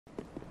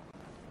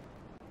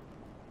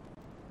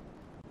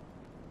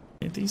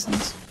Ain't these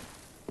things?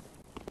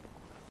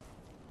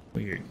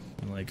 Weird.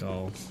 Like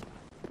all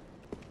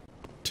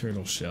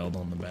turtle shelled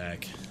on the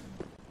back.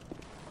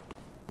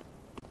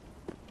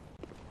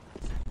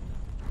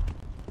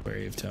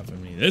 Brave, tough of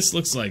me. This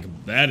looks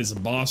like that is a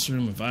boss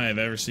room if I have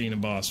ever seen a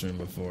boss room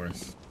before.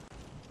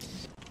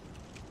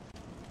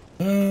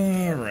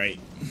 Alright.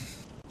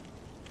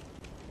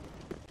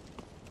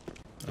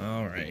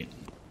 Alright.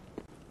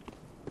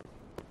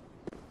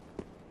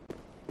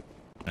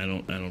 I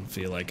don't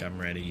feel like I'm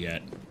ready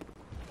yet.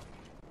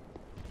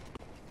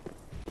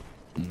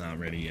 I'm not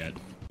ready yet.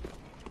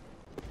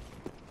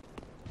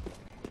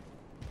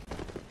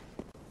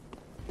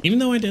 Even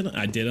though I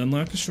did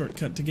unlock a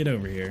shortcut to get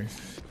over here.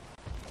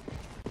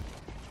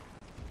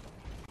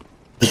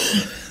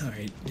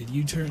 Alright, did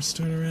you turn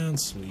around?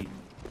 Sweet.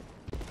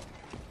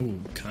 Ooh,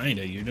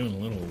 kinda. You're doing a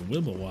little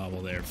wibble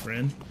wobble there,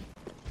 friend.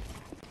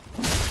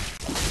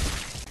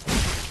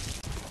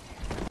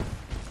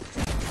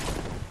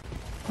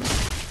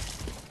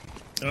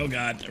 Oh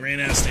god, I ran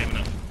out of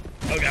stamina.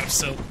 Oh god, I'm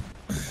so...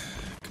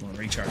 Come on,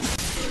 recharge.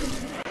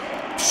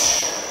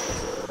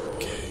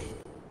 Okay.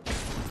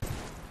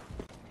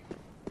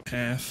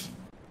 Half.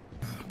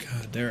 Oh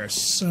god, there are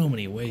so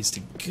many ways to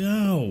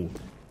go.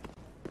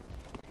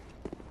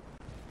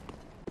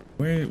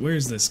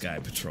 Where's this guy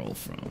patrol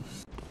from?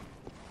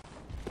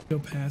 Go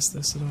past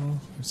this at all? Or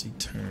does he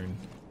turn?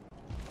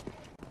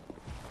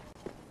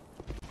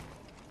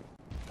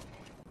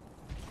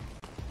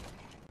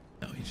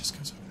 No, he just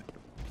goes over there.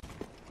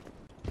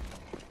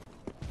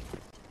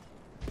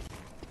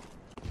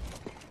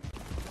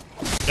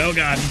 Oh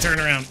god, he turned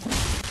around.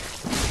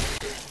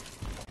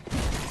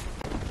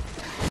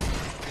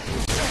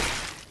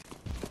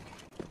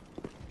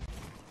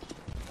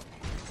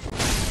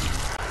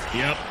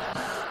 Yep.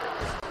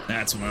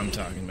 That's what I'm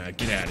talking about.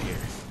 Get out of here.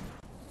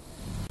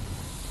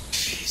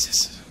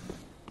 Jesus.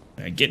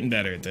 Alright, getting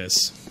better at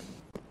this.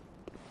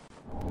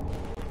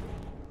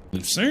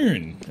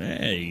 Lucerne.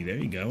 Hey, there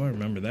you go. I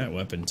remember that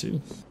weapon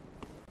too.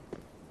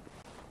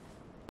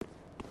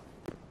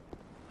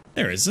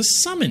 There is a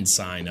summon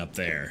sign up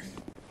there.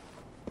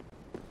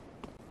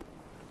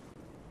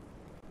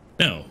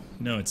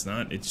 No, it's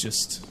not. It's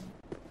just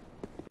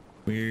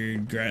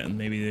weird.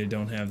 Maybe they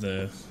don't have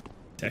the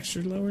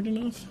texture lowered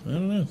enough? I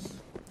don't know.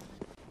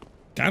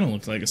 Kinda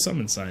looks like a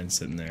summon sign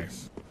sitting there.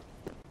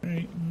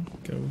 Alright,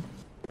 go.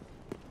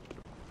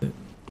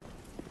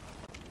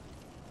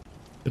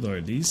 Good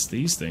lord, these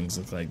things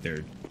look like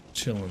they're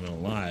chilling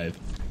alive.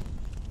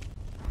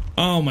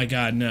 Oh my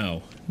god,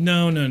 no.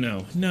 No, no,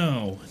 no,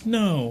 no,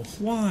 no.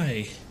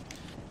 Why?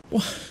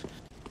 Why?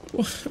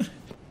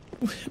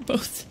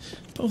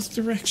 Both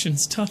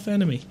directions, tough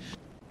enemy.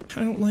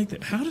 I don't like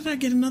that. How did I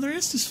get another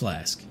Estus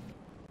flask?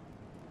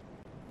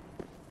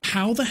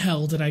 How the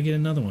hell did I get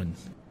another one?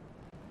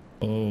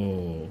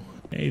 Oh,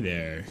 hey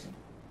there.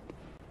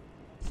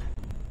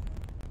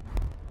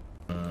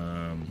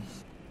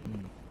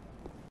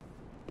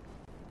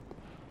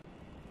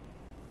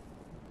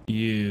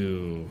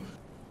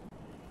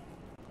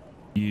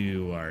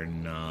 You are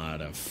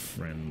not a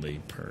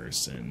friendly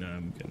person,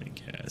 I'm gonna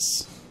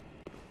guess.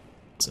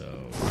 So,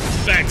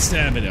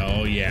 backstab it.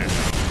 Oh yeah,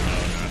 no,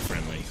 not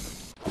friendly.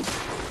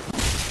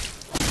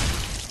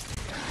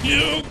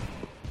 You.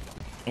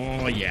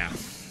 Oh yeah.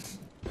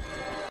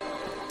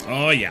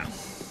 Oh yeah.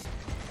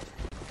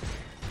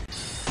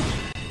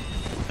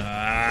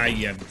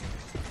 Yeah.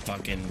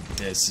 Fucking,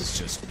 this is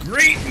just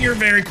great. You're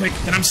very quick,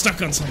 and I'm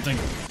stuck on something.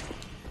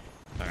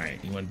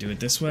 Alright, you want to do it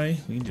this way?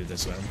 We can do it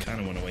this way. I kind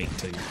of want to wait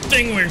until your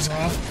thing wears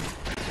off.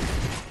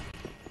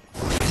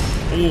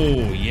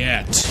 Oh,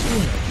 yeah.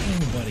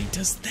 Oh, buddy,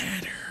 does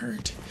that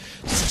hurt?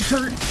 Does it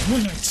hurt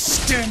when I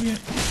stab you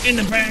in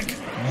the back?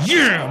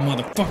 Yeah,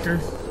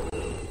 motherfucker.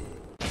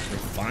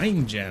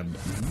 Refined gem.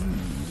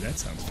 Ooh, that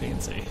sounds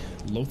fancy.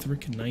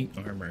 Lothric Knight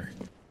armor.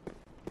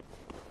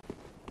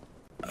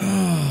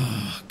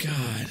 Oh,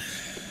 God.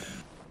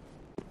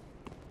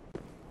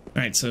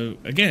 Alright, so,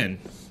 again,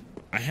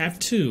 I have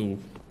two.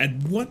 At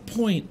what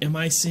point am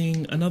I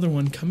seeing another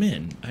one come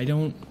in? I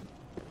don't...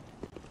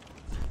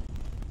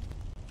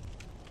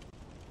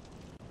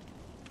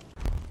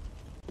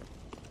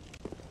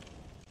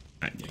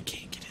 I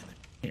can't get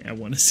in there. I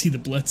want to see the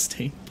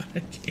bloodstain, but I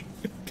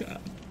can't.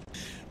 God.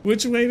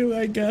 Which way do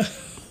I go?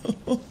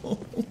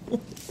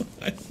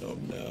 I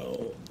don't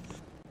know.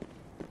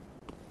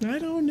 I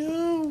don't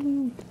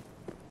know.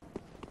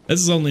 This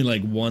is only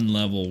like one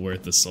level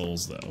worth of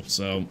souls, though,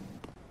 so...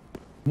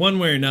 One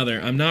way or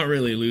another, I'm not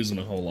really losing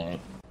a whole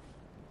lot.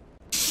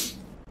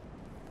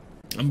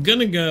 I'm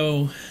gonna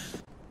go...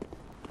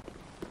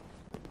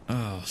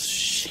 Oh,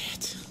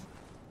 shit.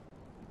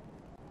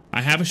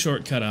 I have a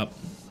shortcut up.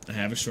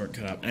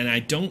 And I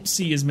don't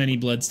see as many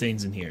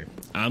bloodstains in here.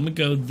 I'm gonna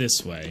go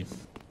this way.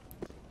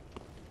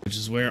 Which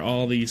is where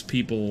all these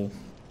people,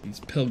 these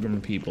pilgrim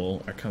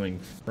people, are coming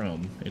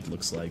from. It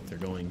looks like they're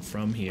going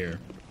from here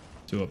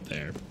to up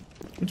there.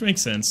 Which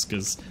makes sense,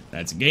 because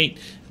that's a gate,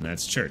 and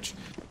that's a church.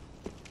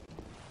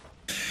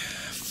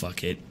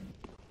 Fuck it.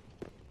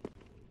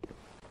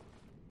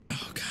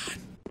 Oh, God.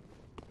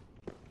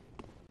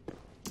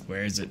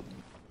 Where is it?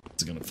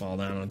 Is it gonna fall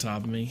down on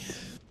top of me?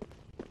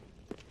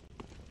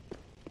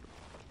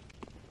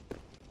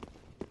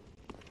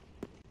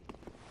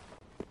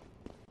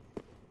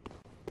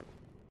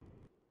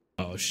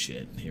 Oh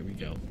shit, here we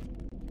go.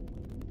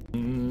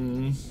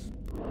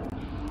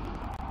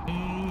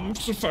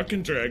 It's a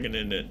fucking dragon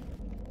in it.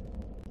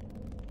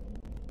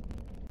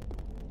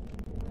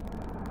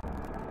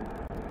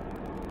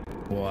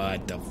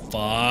 What the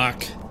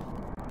fuck?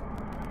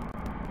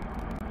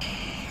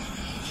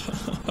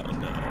 Oh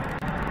no.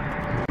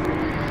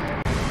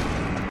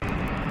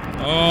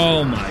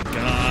 Oh my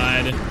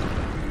god.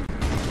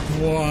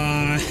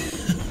 Why?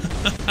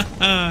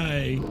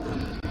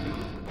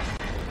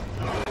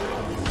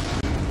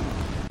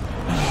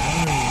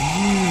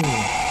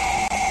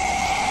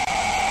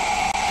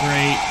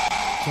 Great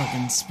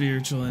fucking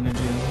spiritual energy.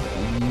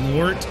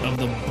 Vordt of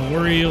the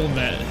Boreal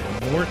Valley.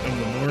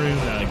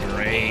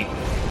 Great.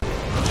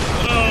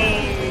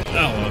 Oh,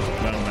 well,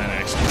 that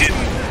actually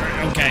didn't.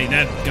 Okay,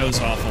 that goes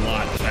off a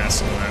lot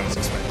faster than I was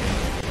expecting.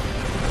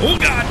 Oh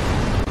god!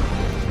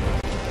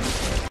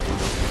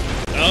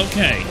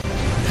 Okay,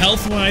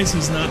 health-wise,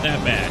 he's not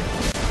that bad.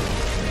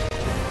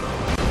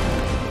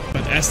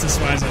 But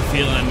Estus-wise, I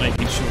feel I might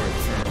be short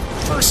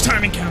for first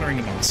time encountering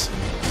a boss.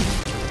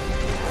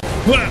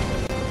 Whoa!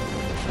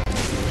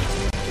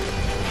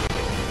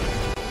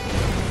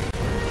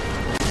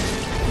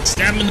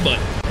 Stab him in the butt.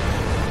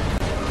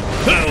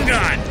 Oh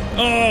god!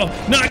 Oh,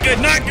 not good,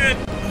 not good!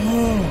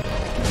 Oh.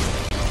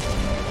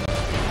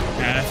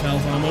 Half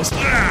health almost.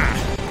 Ah!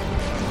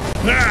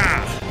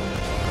 Ah!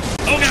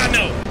 Oh god,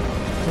 no!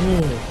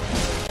 Oh.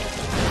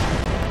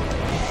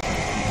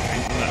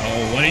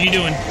 Oh, what are you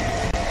doing?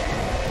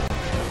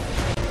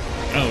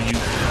 Oh,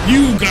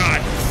 you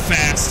got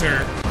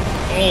faster.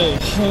 Oh,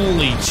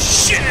 holy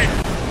shit!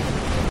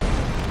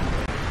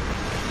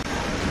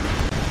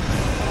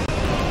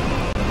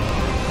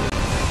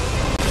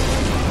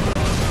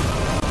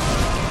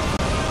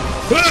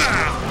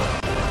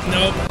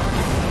 Nope.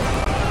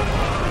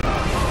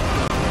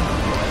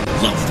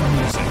 Love the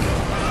music.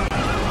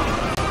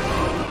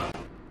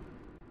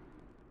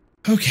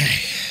 Okay.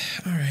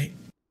 Alright.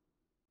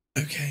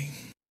 Okay.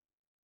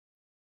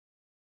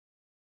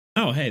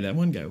 Oh, hey, that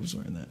one guy was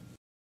wearing that.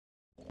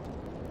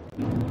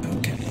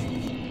 Okay.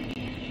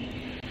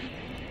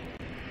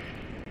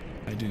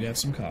 I do have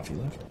some coffee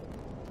left.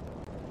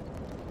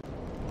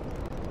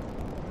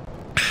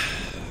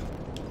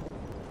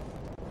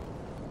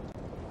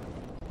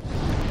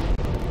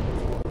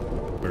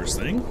 First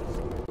thing,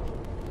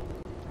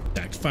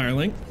 check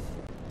Firelink,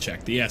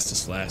 check the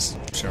Estus Flask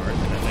shard,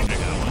 and I think I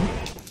got one.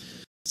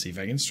 See if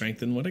I can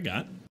strengthen what I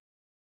got.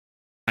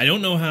 I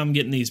don't know how I'm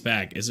getting these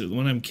back. Is it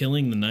when I'm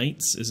killing the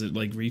knights? Is it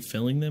like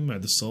refilling them? Are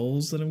the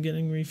souls that I'm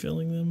getting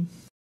refilling them?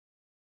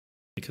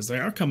 Because they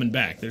are coming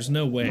back. There's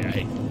no way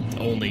I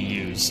only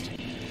used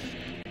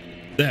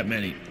that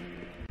many.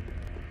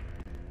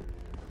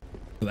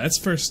 So that's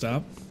first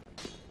stop.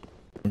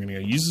 We're gonna go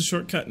use the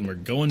shortcut, and we're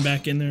going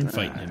back in there and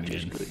fighting him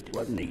again. Good,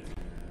 wasn't he?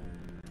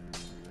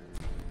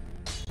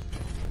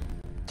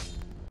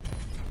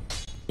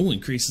 Oh,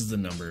 increases the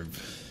number of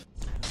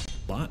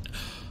lot.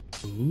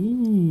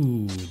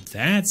 Ooh,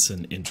 that's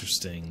an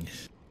interesting.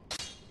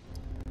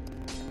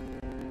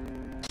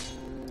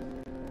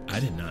 I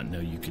did not know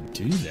you could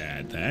do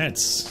that.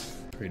 That's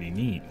pretty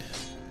neat.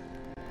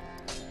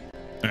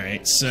 All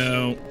right,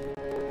 so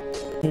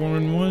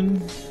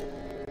 4-in-1.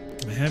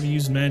 I have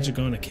used magic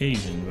on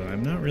occasion, but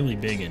I'm not really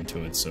big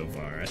into it so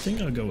far. I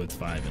think I'll go with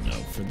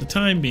 5-0 for the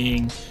time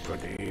being,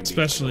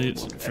 especially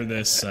for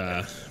this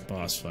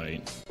boss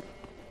fight.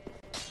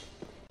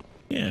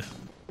 Yeah,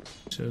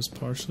 show's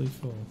partially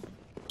full.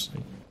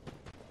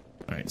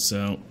 Alright,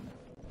 so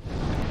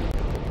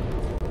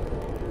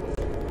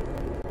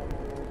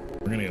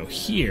we're gonna go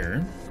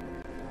here,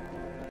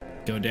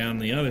 go down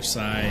the other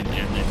side,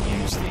 and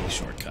then use the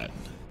shortcut.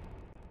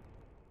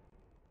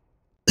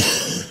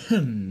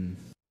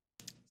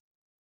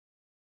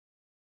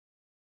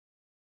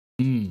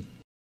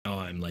 Oh,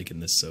 I'm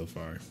liking this so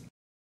far.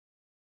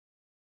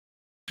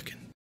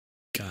 Fucking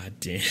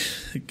goddamn!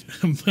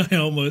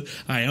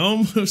 I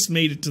almost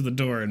made it to the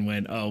door and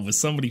went, "Oh,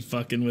 was somebody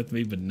fucking with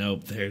me?" But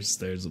nope.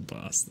 There's a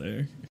boss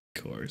there.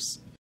 Of course.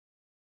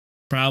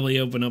 Probably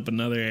open up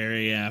another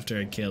area after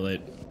I kill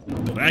it,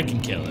 but I can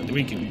kill it.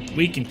 We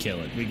can kill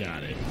it. We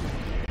got it.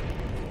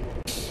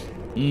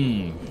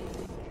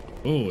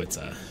 Oh, it's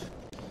a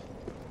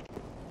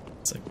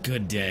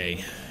good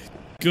day.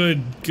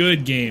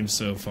 Good game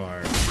so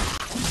far.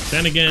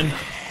 Then again,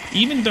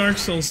 even Dark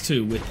Souls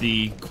 2, with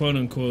the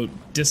quote-unquote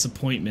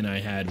disappointment I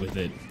had with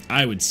it,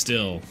 I would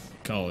still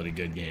call it a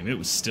good game. It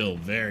was still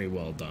very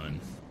well done.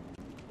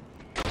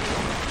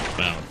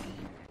 Well,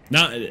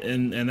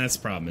 and that's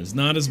the problem. It's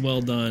not as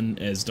well done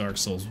as Dark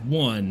Souls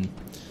 1,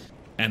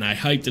 and I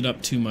hyped it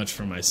up too much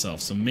for myself.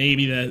 So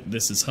maybe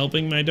this is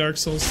helping my Dark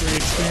Souls 3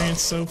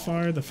 experience so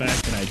far. The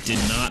fact that I did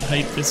not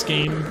hype this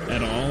game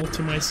at all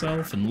to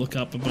myself and look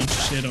up a bunch of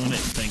shit on it and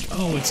think,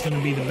 oh, it's going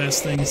to be the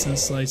best thing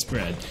since sliced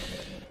bread.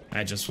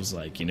 I just was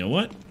like, you know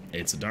what?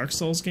 It's a Dark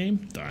Souls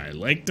game. I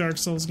like Dark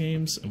Souls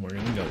games, and we're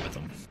gonna go with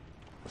them.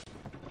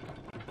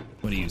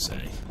 What do you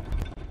say?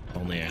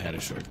 Only I had a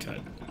shortcut.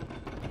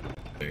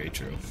 Very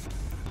true.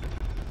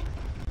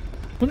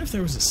 Wonder if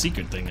there was a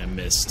secret thing I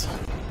missed.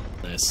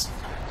 This.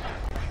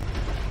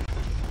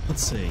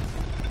 Let's see.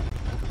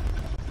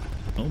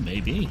 Oh,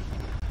 maybe.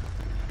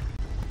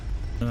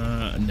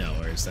 No,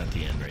 or is that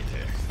the end right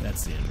there?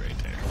 That's the end right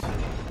there.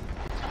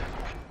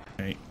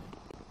 Alright.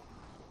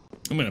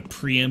 I'm gonna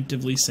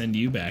preemptively send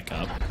you back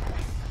up.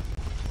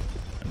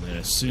 I'm gonna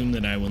assume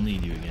that I will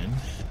need you again.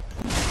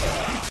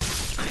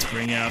 Let's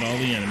bring out all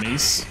the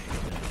enemies.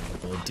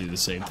 We'll do the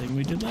same thing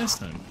we did last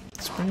time.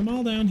 Let's bring them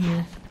all down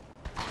here.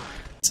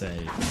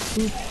 Say,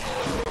 boop.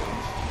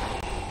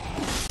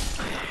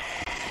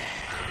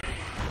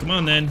 Come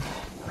on then.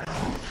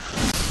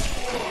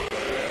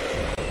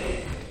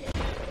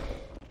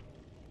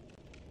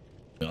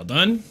 We all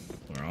done?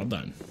 We're all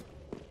done.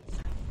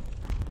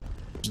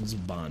 There's a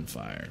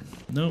bonfire.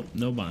 Nope,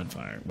 no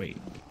bonfire. Wait.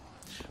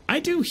 I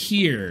do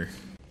hear...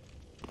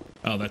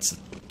 Oh, that's a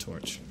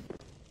torch.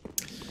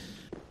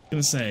 I'm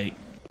gonna say...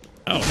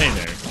 Oh, hey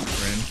there,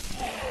 friend.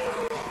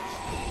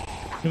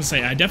 I'm gonna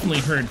say, I definitely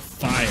heard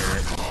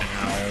fire.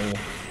 Ow.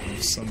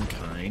 Of some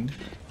kind.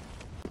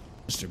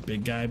 Mr.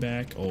 Big Guy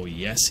back? Oh,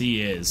 yes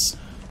he is.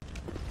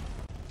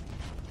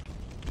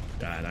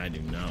 God, I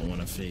do not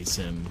want to face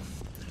him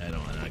head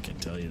on. I can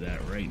tell you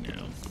that right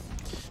now.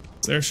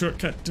 Is there a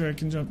shortcut to I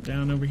can jump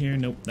down over here?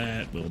 Nope,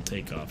 that will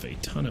take off a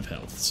ton of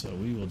health. So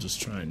we will just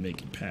try and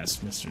make it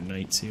past Mr.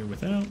 Knights here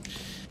without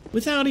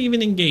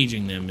even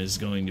engaging them is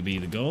going to be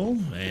the goal.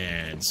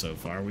 And so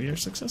far we are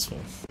successful.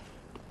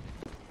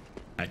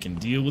 I can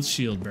deal with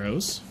shield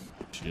bros.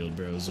 Shield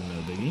bros are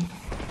no biggie.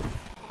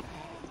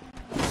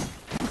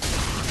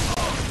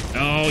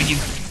 Oh, you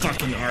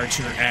fucking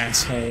archer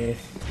asshole.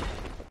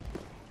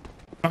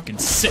 Fucking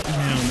sitting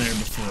down there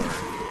before.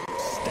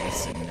 Stay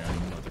sitting down,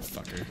 you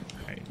motherfucker.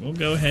 Alright, we'll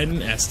go ahead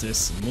and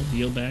Estus, and we'll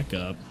heal back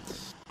up.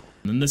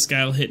 And then this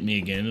guy will hit me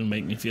again and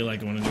make me feel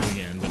like I want to do it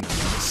again, but no.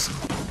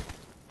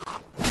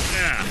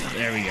 Ah,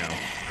 there we go.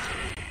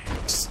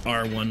 Just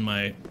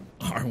R1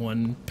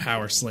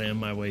 power slam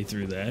my way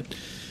through that.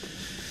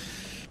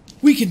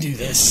 We can do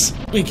this.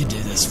 We can do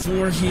this.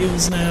 4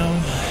 heals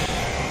now.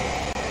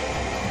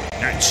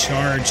 That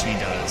charge he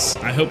does.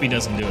 I hope he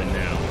doesn't do it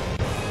now.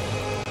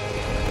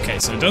 Okay,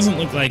 so it doesn't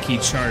look like he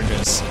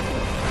charges.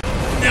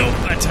 Nope,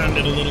 I timed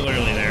it a little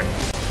early there.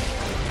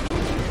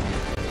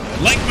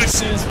 Like my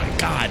souls, my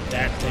god,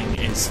 that thing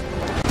is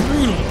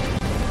brutal.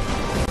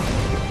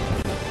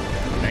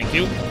 Thank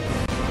you.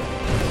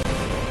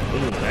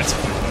 Ooh, that's a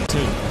quick one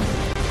too.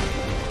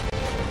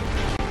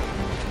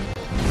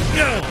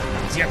 No!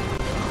 Yep.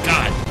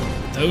 God,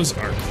 those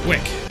are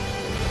quick.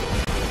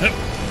 Hup,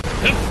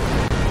 hup.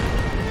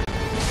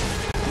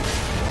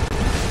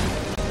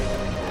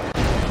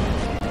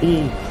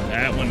 Ooh,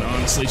 that one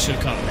honestly should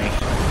have caught me.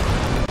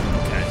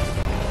 Okay.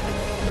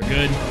 We're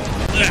good.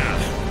 Ah.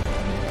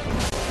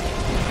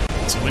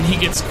 So when he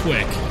gets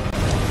quick,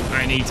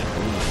 I need to...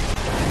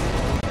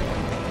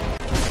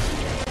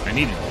 I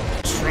need to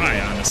try,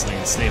 honestly,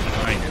 and stay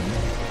behind him.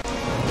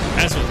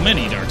 As with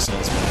many Dark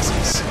Souls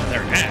bosses,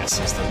 their ass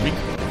is the weak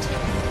point.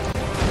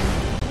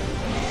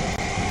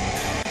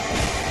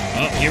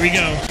 Oh, here we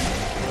go.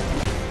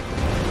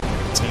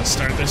 It's gonna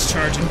start this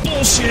charging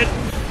bullshit!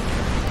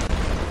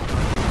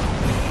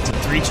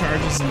 3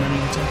 charges and then you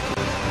attack.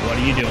 What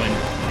are you doing?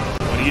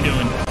 What are you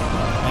doing?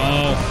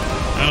 Oh,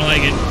 I don't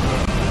like it.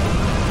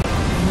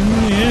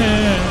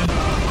 Yeah.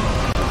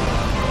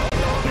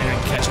 Maybe I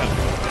can catch up.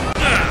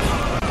 Ah.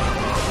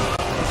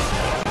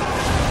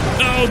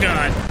 Oh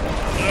god.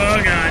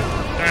 Oh god.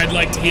 I'd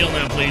like to heal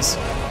now, please.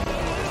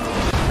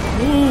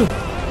 Ooh.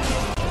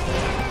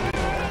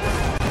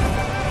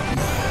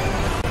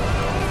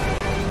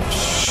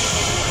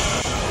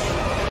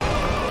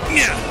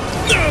 Yeah.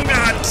 Oh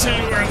god, too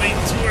early,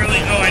 too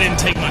early. Oh, I didn't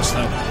take much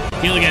though.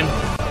 Heal again.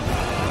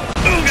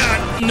 Oh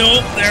god,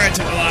 nope, there I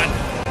took a lot.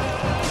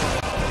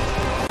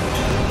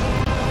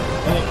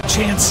 Oh,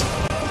 chance.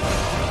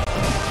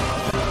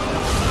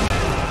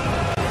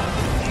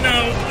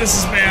 No, this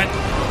is bad.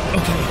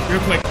 Okay,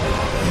 real quick.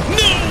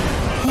 No!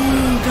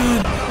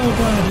 Oh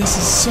god, this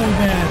is so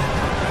bad.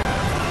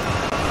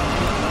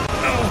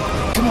 Oh,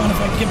 come on, if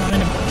I can get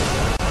behind him.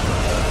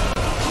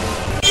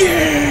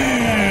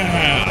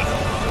 Yeah!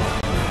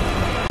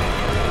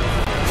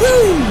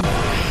 Woo!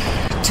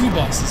 2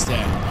 bosses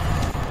down.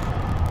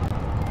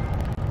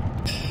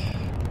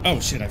 Oh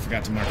shit, I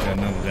forgot to mark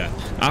another death.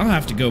 I'll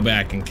have to go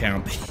back and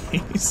count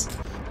these.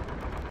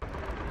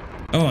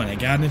 Oh, and I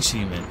got an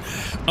achievement.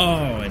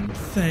 Oh, and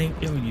oh,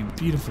 you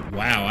beautiful.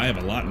 Wow, I have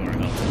a lot more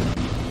health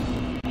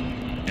than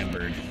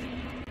Embered.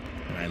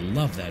 And I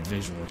love that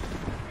visual.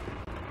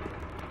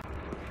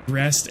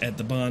 Rest at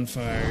the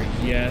bonfire,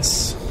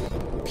 yes.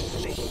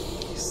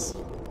 Please.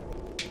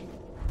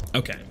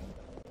 Okay.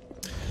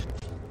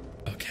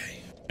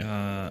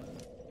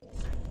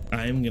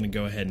 I'm gonna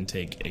go ahead and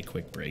take a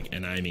quick break,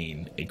 and I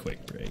mean a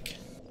quick break,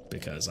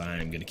 because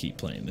I'm gonna keep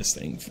playing this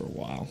thing for a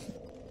while.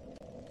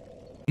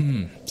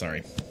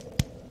 Sorry.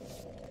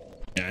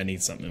 Yeah, I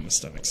need something in my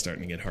stomach.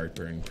 Starting to get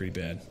heartburn pretty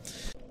bad.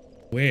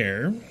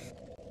 Where?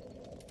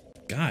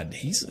 God,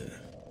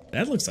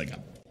 that looks like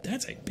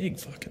that's a big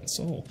fucking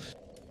soul.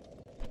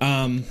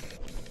 I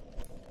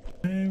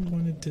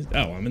wanted to,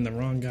 oh, I'm in the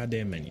wrong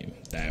goddamn menu.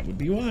 That would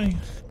be why.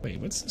 Wait,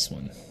 what's this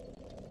one?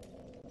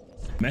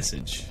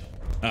 Message.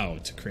 Oh,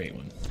 to create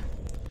one.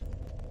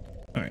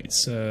 Alright,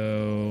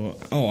 so,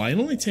 oh, it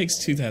only takes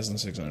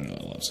 2,600 to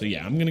level up. So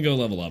yeah, I'm gonna go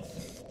level up.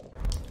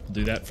 I'll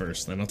do that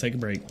first, then I'll take a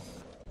break.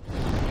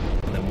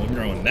 And then we're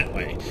going that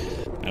way.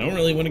 I don't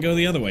really want to go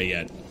the other way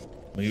yet.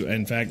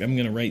 In fact, I'm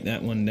gonna write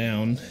that one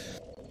down.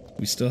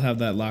 We still have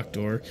that locked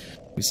door.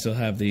 We still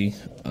have the,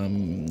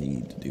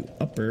 need to do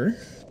upper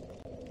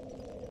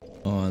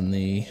on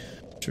the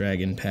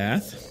dragon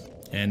path.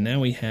 And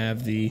now we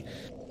have the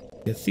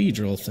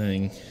cathedral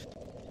thing.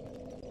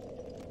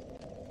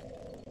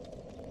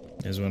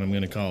 Is what I'm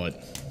gonna call it.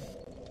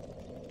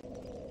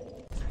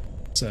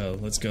 So,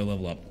 let's go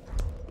level up.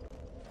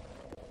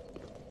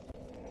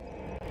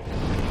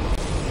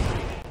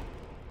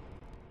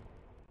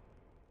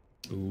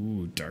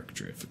 Ooh, Dark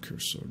Drift, a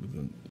cursed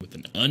sword with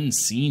an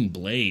unseen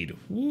blade.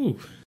 Woo.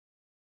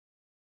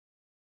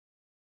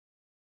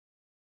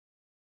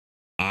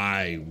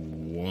 I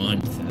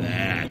want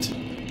that.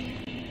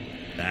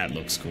 That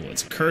looks cool.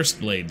 It's a cursed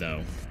blade,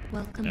 though.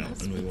 Welcome, no,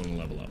 and we want to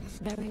level up.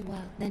 Very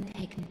well, then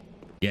taken.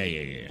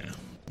 Yeah.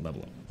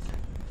 Level up.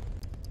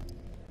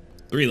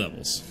 3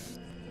 levels.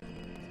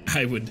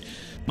 I would...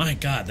 My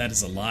god, that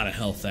is a lot of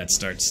health that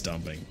starts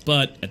dumping.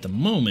 But, at the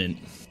moment...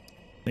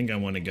 I think I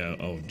want to go...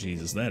 Oh,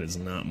 Jesus, that is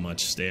not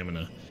much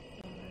stamina.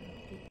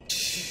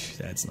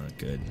 That's not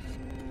good.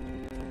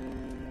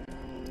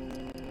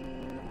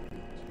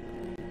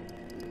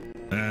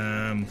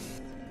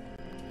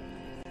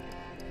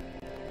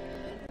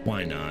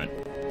 Why not?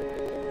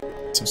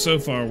 So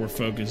far we're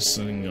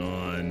focusing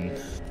on...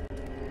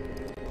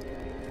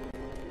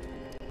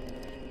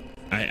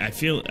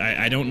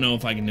 I don't know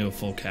if I can do a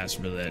full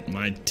cast for that.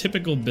 My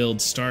typical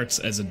build starts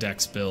as a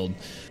dex build,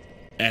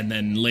 and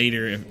then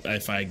later,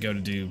 if I go to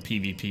do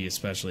PvP,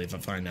 especially if I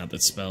find out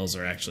that spells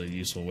are actually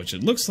useful, which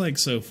it looks like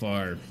so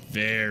far,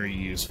 very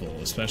useful,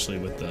 especially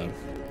with the,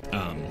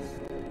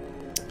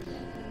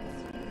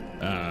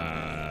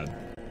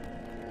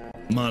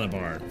 mana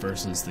bar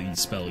versus the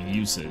spell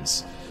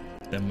uses,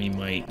 then we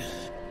might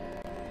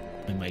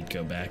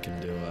go back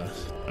and do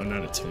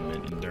not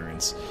attunement,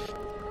 endurance.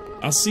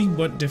 I'll see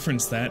what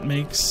difference that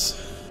makes,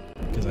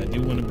 because I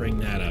do want to bring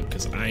that up,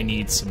 because I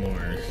need some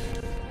more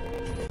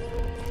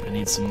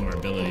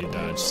ability to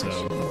dodge.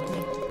 So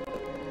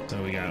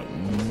we got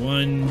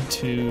 1,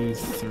 2,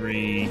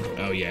 3.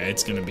 Oh yeah,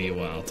 it's gonna be a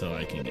while till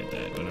I can get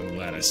that, but I'm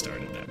glad I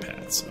started that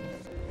path. So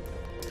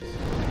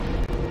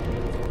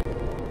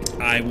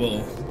I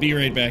will be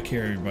right back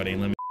here, everybody.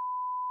 Let me.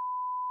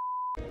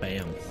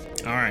 Bam.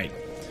 All right.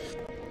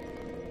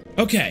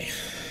 Okay.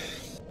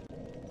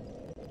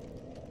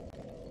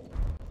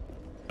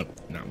 Oh,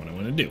 not what I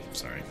want to do.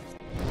 Sorry.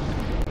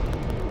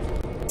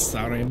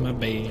 Sorry, my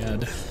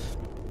bad.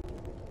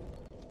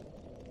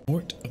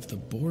 Vordt of the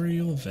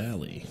Boreal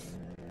Valley.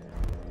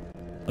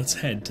 Let's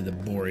head to the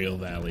Boreal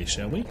Valley,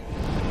 shall we?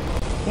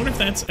 I wonder if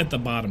that's at the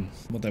bottom,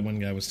 what that one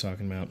guy was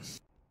talking about.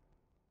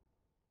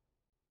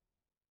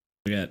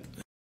 Forget.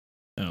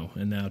 Oh,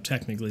 and now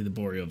technically the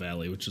Boreal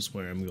Valley, which is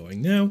where I'm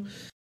going now.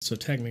 So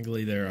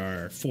technically there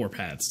are 4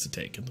 paths to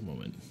take at the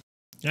moment.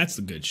 That's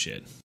the good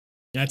shit.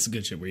 That's the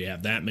good shit where you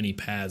have that many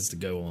paths to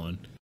go on.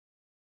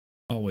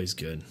 Always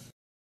good.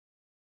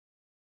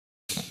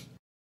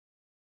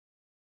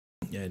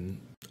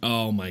 And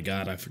oh my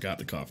god, I forgot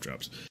the cough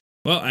drops.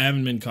 Well, I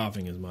haven't been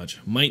coughing as much.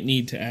 Might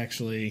need to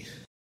actually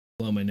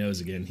blow my nose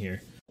again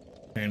here.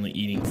 Apparently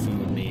eating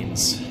food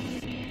means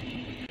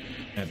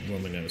I have to blow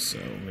my nose, so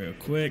real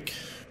quick.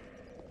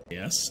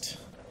 Yes.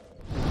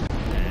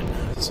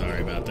 And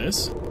sorry about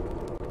this.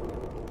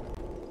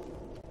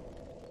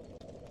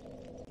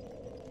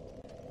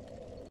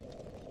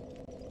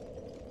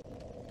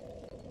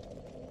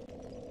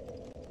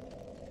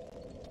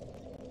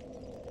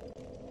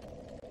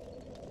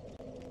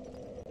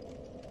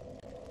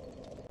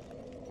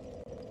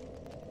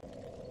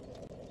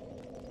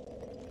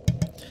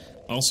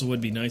 Also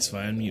would be nice if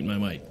I unmute my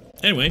mic.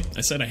 Anyway,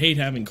 I said I hate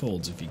having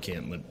colds if you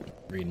can't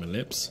read my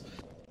lips.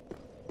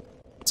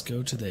 Let's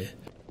go to the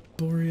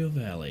Boreal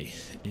Valley,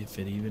 if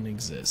it even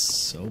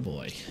exists. Oh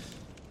boy.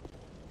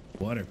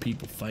 What are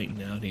people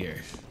fighting out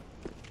here?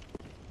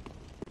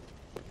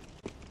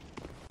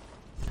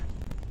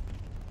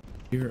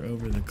 Peer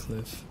over the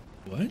cliff.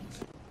 What?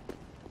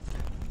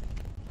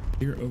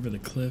 Peer over the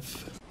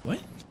cliff.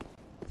 What?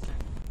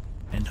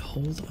 And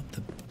hold up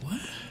the...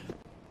 What?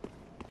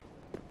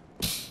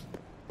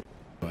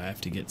 Do I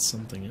have to get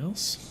something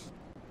else?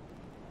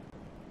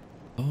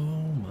 Oh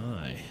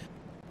my.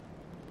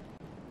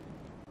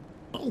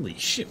 Holy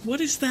shit, what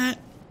is that?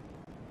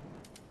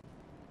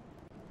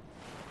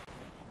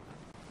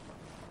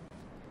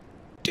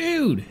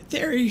 Dude,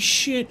 there is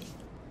shit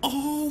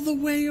all the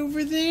way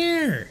over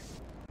there.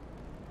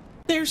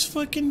 There's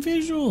fucking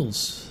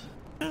visuals.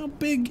 How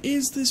big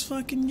is this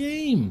fucking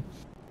game?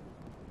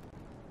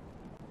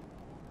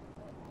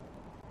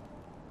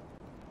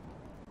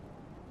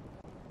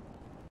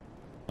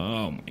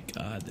 Oh my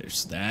god,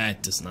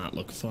 that does not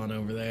look fun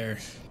over there.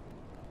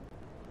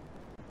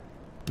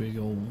 Big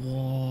old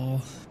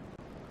wall.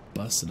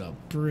 Busted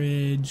up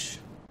bridge.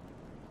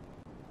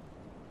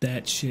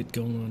 That shit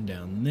going on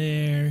down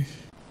there.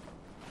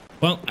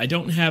 Well, I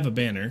don't have a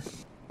banner.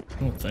 I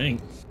don't think.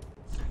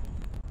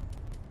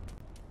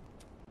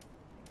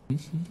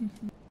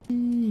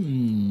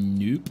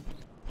 Nope.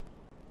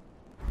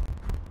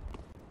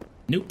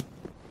 Nope.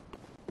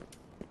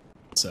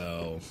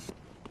 So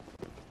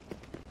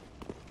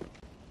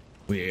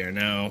we are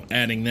now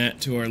adding that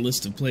to our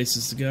list of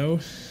places to go.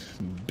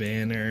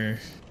 Banner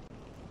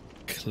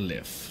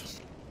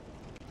Cliff.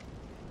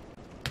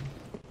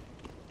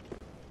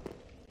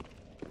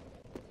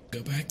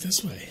 Go back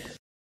this way.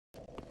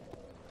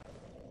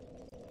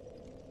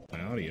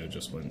 My audio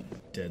just went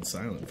dead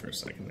silent for a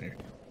second there.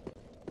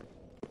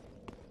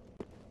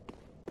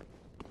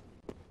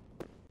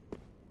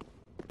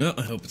 Well,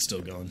 I hope it's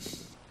still going.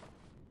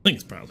 I think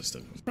it's probably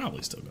still going.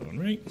 Probably still going,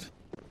 right?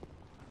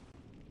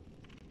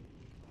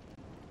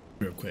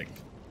 Real quick.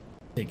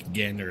 Take a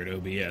gander at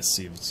OBS,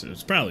 see if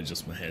it's probably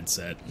just my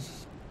headset.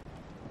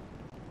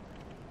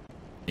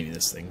 Maybe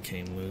this thing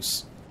came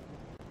loose.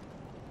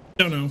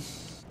 Don't know.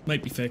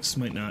 Might be fixed,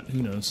 might not.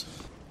 Who knows?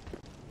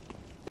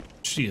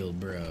 Shield,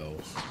 bro.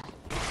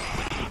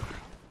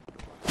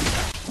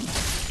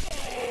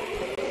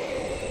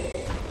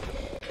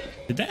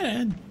 Did that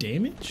add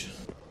damage?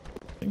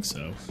 I think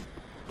so.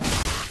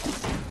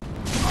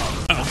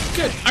 Oh,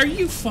 good. Are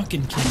you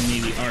fucking kidding me?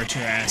 The archer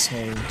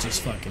asshole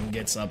just fucking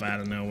gets up out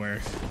of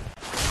nowhere.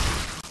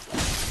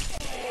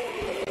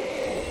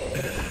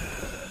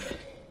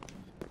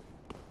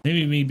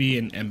 Maybe me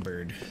being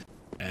embered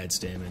adds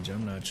damage.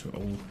 I'm not sure.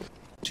 Oh,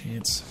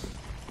 chance.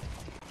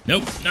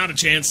 Nope, not a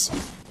chance.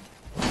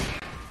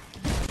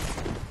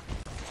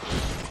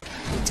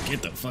 Let's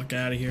get the fuck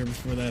out of here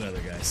before that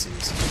other guy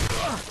sees.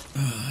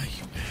 Oh,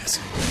 you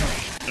asshole.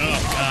 Oh,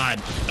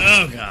 God.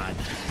 Oh, God.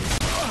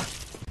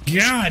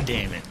 God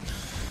damn it.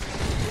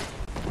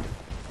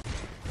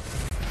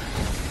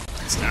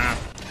 Stop.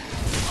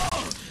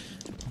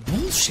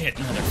 Bullshit,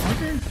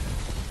 motherfucker.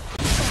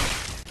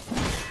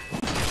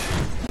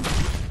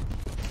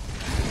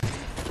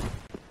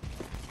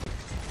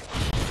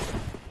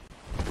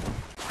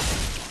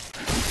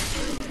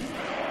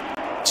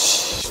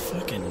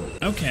 Fucking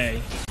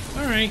okay.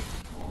 Alright.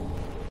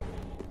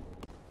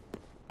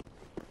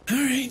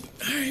 Alright,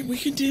 we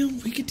can deal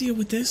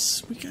with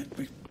this.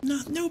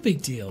 No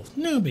big deal.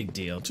 No big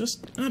deal.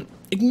 Just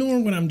ignore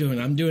what I'm doing.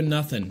 I'm doing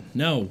nothing.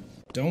 No,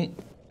 don't.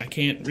 I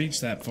can't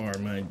reach that far.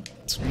 My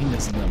screen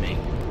doesn't let me.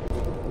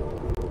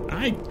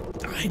 I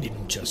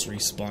didn't just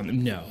respawn.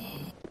 No.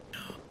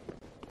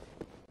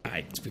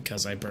 It's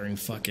because I burned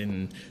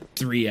fucking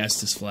 3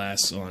 Estus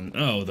flasks on,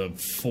 the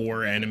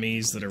 4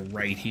 enemies that are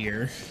right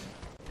here.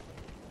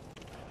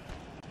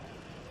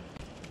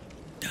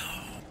 No,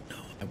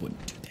 I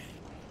wouldn't do that.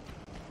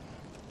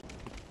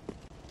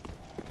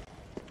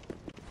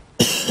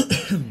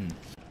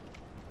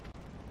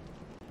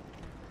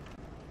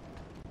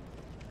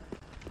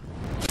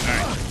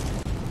 Alright.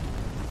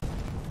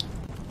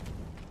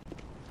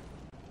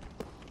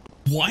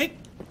 What?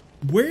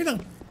 Where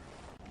the...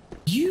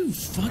 You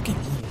fucking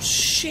little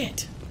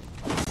shit.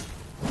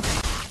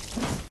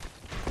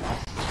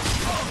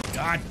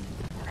 God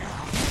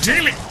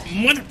damn it,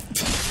 mother...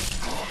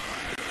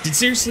 Did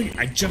seriously?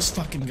 I just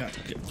fucking got...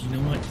 You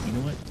know what?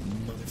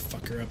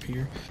 Motherfucker up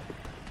here.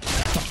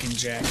 Fucking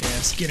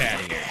jackass. Get out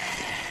of here.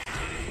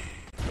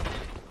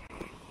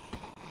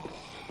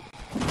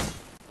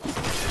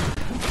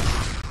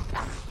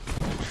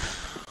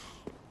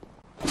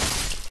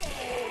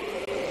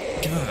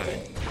 God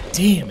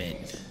damn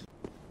it.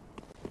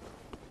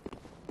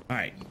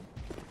 Alright.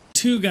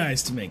 2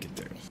 guys to make it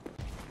through.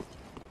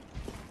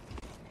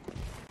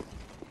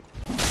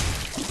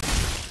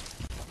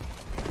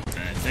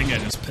 I think I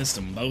just pissed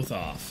them both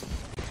off.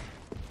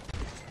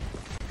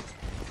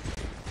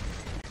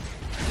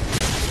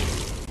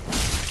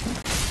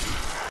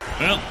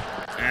 Well,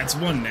 that's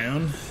 1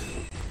 down.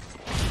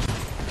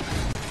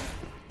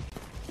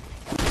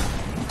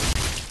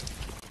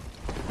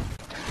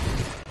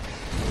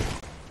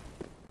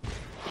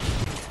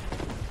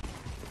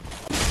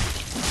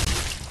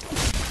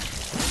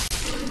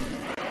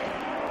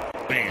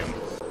 Bam.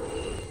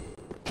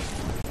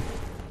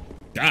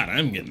 God,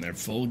 I'm getting their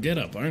full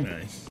get-up, aren't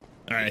I?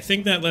 Alright, I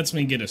think that lets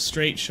me get a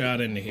straight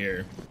shot into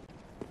here.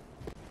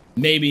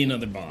 Maybe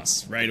another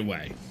boss, right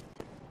away.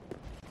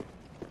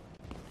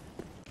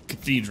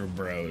 Cathedral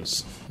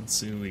Bros. Let's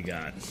see what we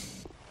got.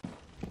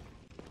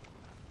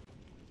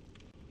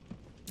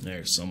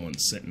 There's someone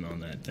sitting on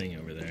that thing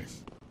over there.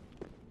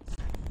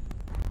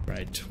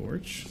 Bright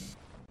torch.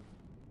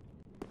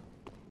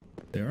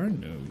 There are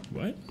no...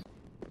 What?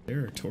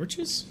 There are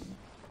torches?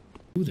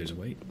 Ooh, there's a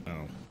way...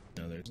 Oh.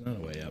 No, there's not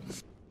a way up.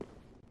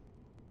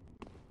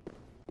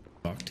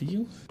 Talk to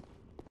you?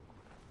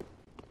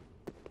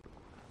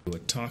 A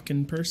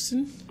talking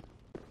person?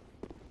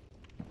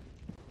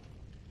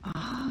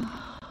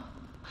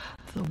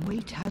 The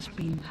wait has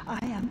been. I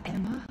am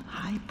Emma,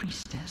 High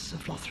Priestess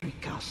of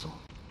Lothric Castle.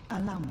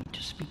 Allow me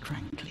to speak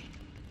frankly.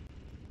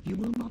 You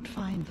will not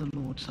find the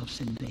Lords of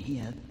Cinder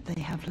here.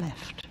 They have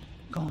left,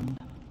 gone,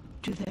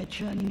 to their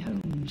journey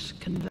homes,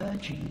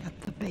 converging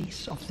at the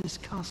base of this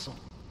castle.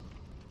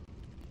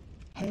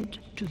 Head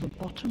to the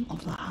bottom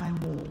of the high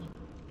wall.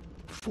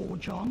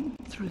 Forge on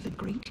through the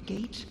great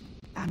gate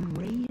and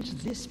raise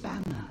this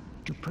banner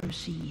to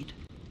proceed.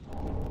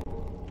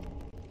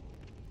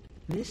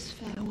 This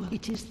farewell,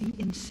 it is the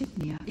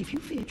insignia. If you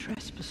fear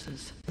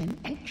trespassers, then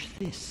etch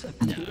this,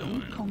 and the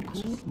old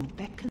Concord will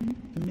beckon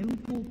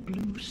noble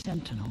blue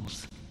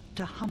sentinels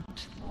to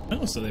hunt.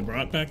 Oh, so they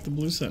brought back the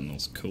blue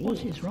sentinels. Cool.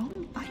 What is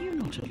wrong? Are you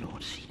not a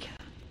Lord Seeker?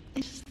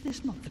 Is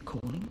this not the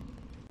calling?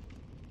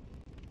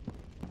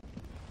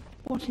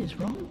 What is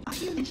wrong? Are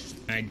you...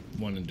 I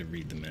wanted to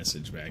read the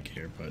message back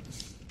here, but...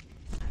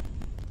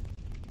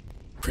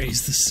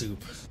 Praise the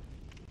soup.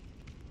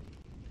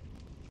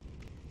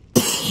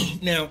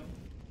 Now,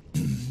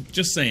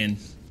 just saying,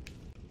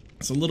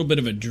 it's a little bit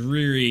of a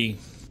dreary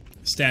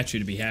statue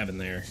to be having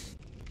there.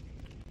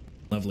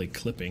 Lovely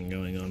clipping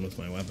going on with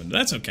my weapon. But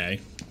that's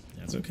okay.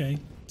 That's okay.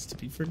 It's to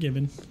be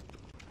forgiven.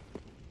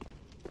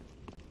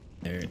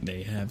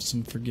 They have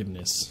some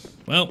forgiveness.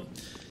 Well,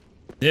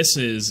 this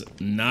is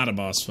not a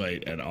boss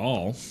fight at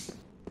all,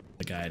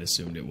 like I had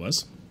assumed it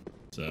was.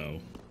 So,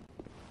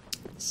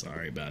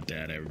 sorry about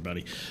that,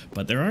 everybody.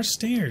 But there are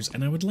stairs,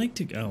 and I would like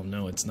to... Oh,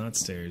 no, it's not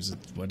stairs.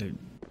 It's what it...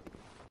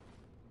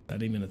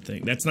 Not even a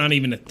thing. That's not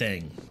even a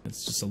thing.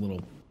 It's just a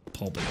little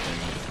pulpit thing.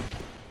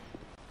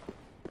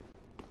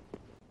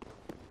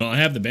 Well, I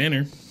have the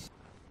banner.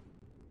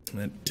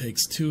 That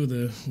takes two of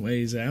the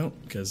ways out,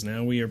 because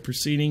now we are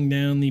proceeding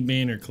down the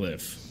banner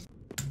cliff.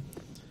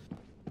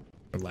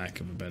 For lack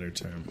of a better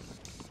term.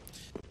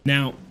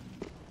 Now,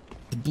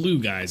 the blue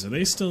guys, are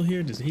they still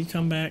here? Did he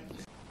come back?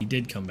 He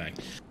did come back.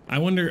 I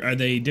wonder, are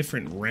they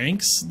different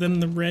ranks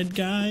than the red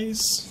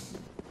guys?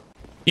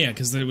 Yeah,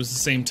 because it was the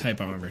same type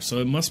of armor, so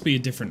it must be a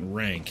different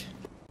rank.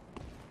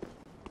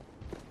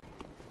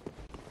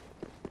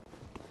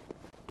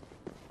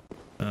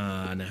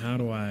 Now how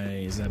do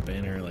I... Is that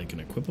banner like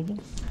an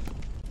equipable?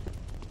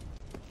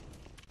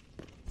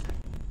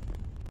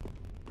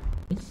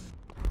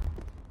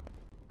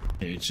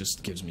 Maybe it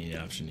just gives me the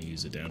option to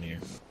use it down here.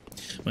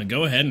 I'm gonna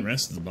go ahead and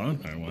rest at the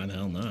bonfire. Why the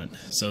hell not?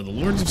 So the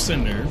Lords of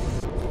Cinder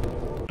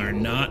are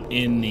not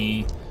in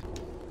the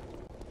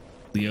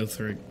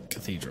Lothric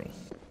Cathedral.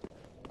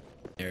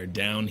 They're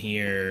down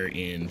here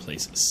in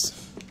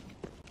places.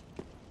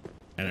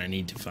 And I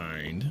need to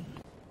find,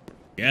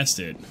 guessed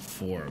it,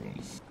 4 of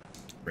them.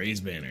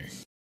 Raise banner.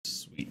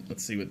 Sweet.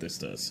 Let's see what this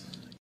does.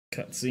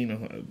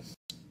 Cutscene.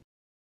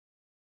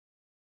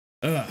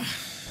 Ugh.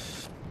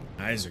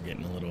 Eyes are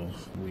getting a little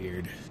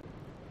weird.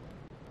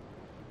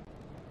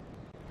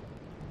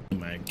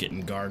 Am I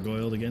getting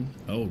gargoyled again?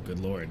 Oh, good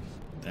lord.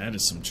 That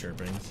is some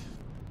chirping.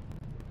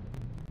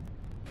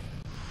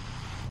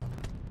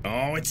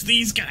 Oh, it's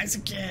these guys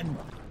again!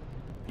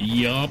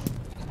 Yup.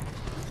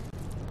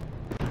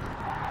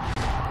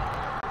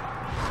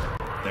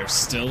 They're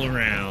still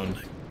around.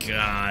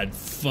 God,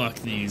 fuck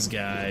these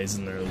guys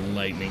and their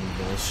lightning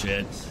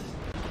bullshit.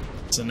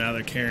 So now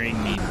they're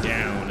carrying me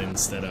down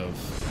instead of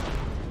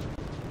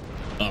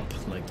up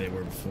like they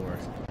were before.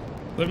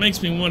 What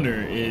makes me wonder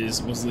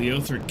is, was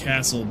Lothric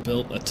Castle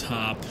built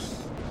atop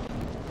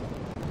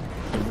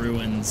the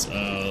ruins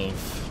of,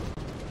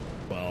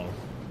 well,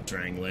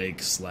 Drang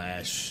Lake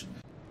slash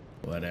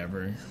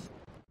whatever?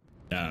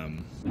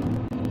 God,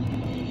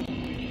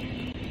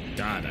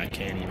 I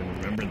can't even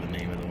remember the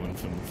name of the one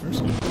from the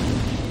first one,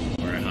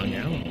 where I hung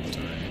out all the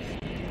time.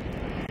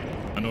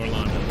 On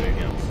Orlando, there you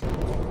go.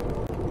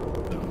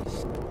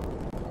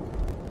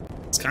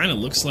 It kind of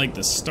looks like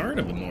the start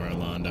of a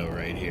Orlando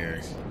right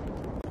here.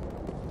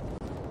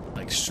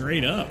 Like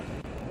straight up.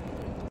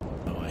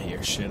 Oh, I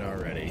hear shit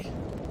already.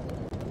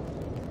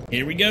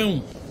 Here we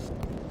go.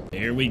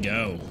 Here we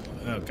go.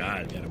 Oh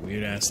god, got a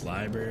weird ass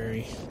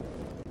library.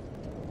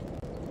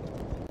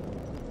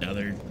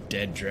 Another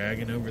dead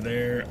dragon over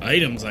there.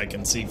 Items I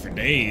can see for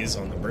days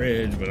on the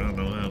bridge, but I don't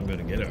know how I'm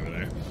gonna get over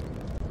there.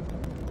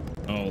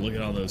 Oh, look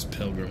at all those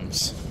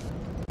pilgrims.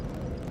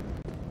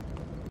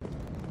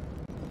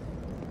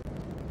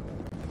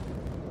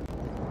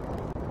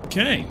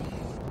 Okay.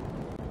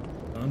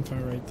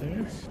 Bonfire right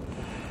there.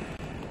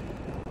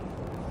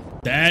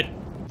 That...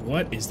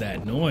 What is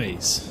that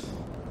noise?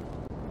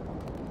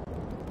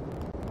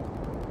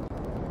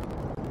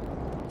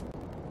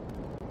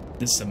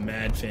 This is a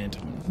mad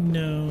phantom.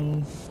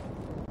 No.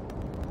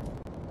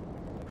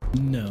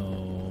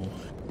 No.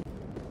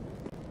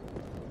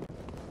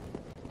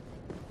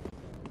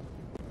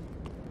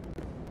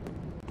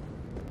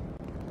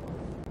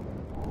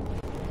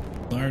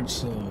 Large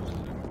soul.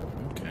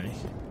 Okay.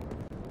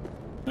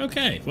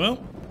 Okay,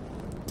 well,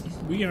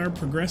 we are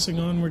progressing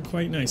onward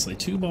quite nicely.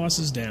 2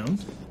 bosses down.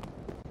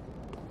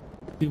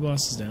 2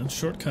 bosses down.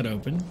 Shortcut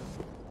open.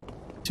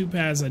 2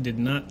 paths I did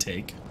not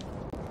take.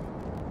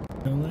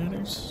 No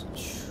ladders?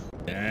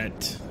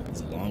 That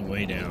is a long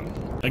way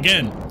down.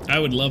 Again, I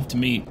would love to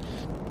meet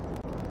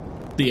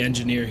the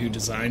engineer who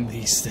designed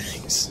these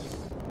things.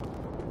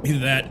 Either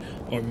that,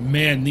 or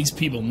man, these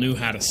people knew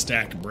how to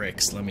stack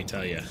bricks, let me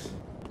tell you.